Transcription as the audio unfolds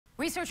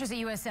Researchers at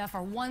USF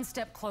are one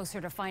step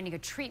closer to finding a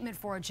treatment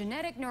for a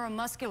genetic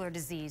neuromuscular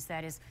disease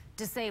that is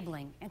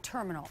disabling and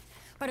terminal.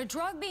 But a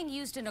drug being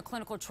used in a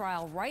clinical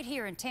trial right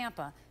here in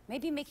Tampa may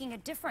be making a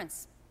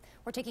difference.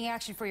 We're taking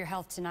action for your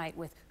health tonight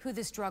with who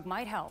this drug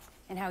might help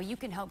and how you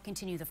can help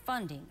continue the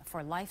funding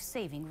for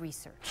life-saving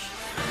research.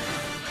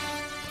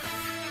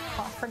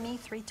 Call for me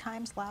 3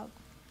 times loud.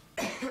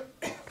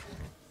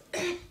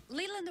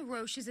 Leland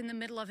LaRoche is in the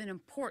middle of an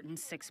important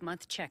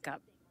 6-month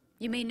checkup.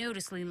 You may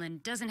notice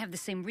Leland doesn't have the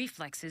same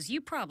reflexes you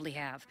probably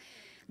have.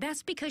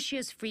 That's because she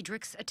has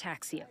Friedreich's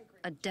ataxia,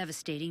 a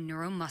devastating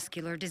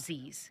neuromuscular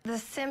disease. The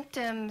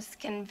symptoms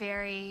can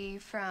vary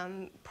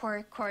from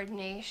poor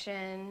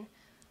coordination,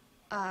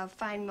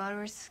 fine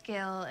motor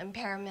skill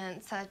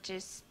impairment such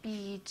as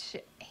speech,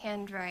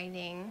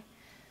 handwriting,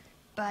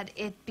 but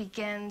it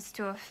begins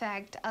to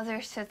affect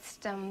other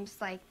systems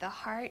like the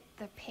heart,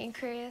 the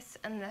pancreas,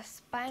 and the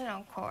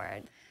spinal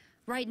cord.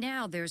 Right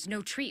now, there's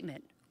no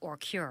treatment or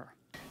cure.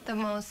 The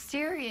most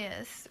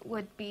serious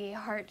would be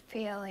heart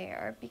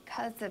failure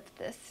because of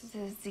this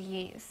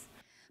disease.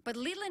 But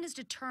Leland is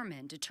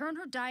determined to turn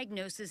her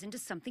diagnosis into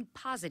something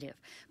positive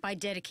by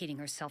dedicating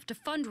herself to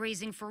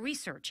fundraising for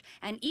research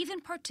and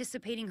even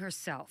participating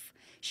herself.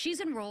 She's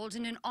enrolled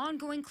in an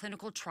ongoing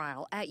clinical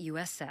trial at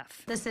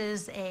USF. This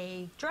is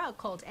a drug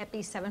called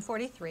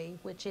Epi-743,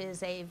 which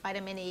is a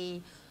vitamin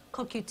E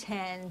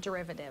CoQ10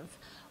 derivative.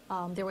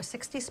 There were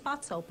 60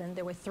 spots open.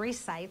 There were 3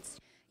 sites.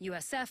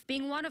 USF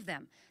being one of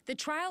them. The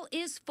trial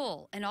is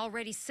full and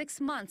already 6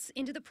 months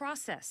into the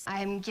process.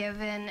 I'm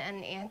given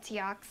an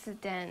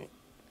antioxidant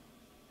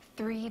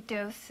 3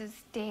 doses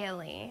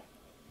daily.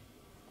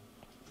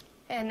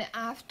 And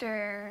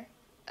after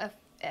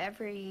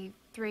every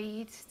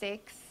 3,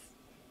 6,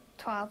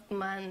 12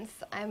 months,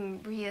 I'm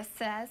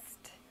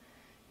reassessed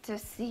to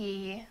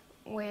see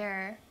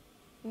where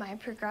my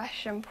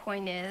progression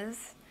point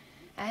is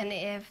and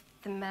if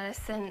the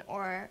medicine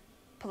or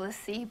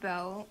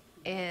placebo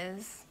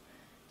is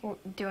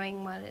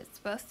doing what it's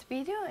supposed to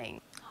be doing.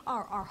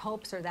 Our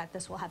hopes are that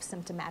this will have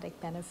symptomatic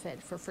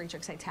benefit for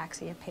Friedreich's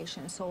ataxia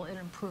patients, so it'll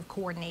improve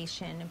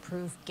coordination,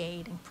 improve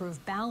gait,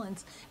 improve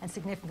balance, and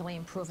significantly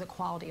improve the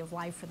quality of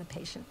life for the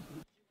patient.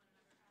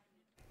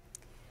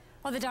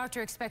 Well, the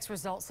doctor expects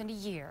results in a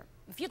year.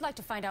 If you'd like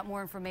to find out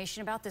more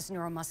information about this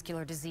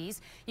neuromuscular disease,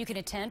 you can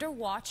attend or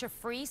watch a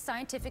free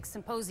scientific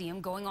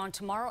symposium going on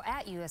tomorrow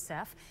at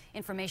USF.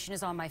 Information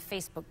is on my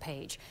Facebook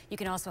page. You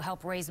can also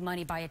help raise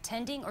money by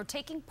attending or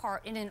taking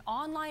part in an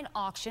online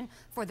auction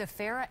for the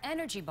Farah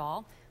Energy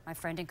Ball. My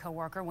friend and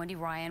coworker Wendy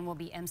Ryan will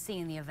be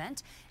emceeing the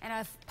event, and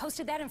I've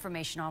posted that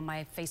information on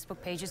my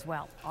Facebook page as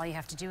well. All you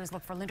have to do is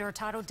look for Linda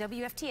Hurtado,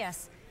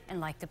 WFTS, and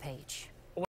like the page.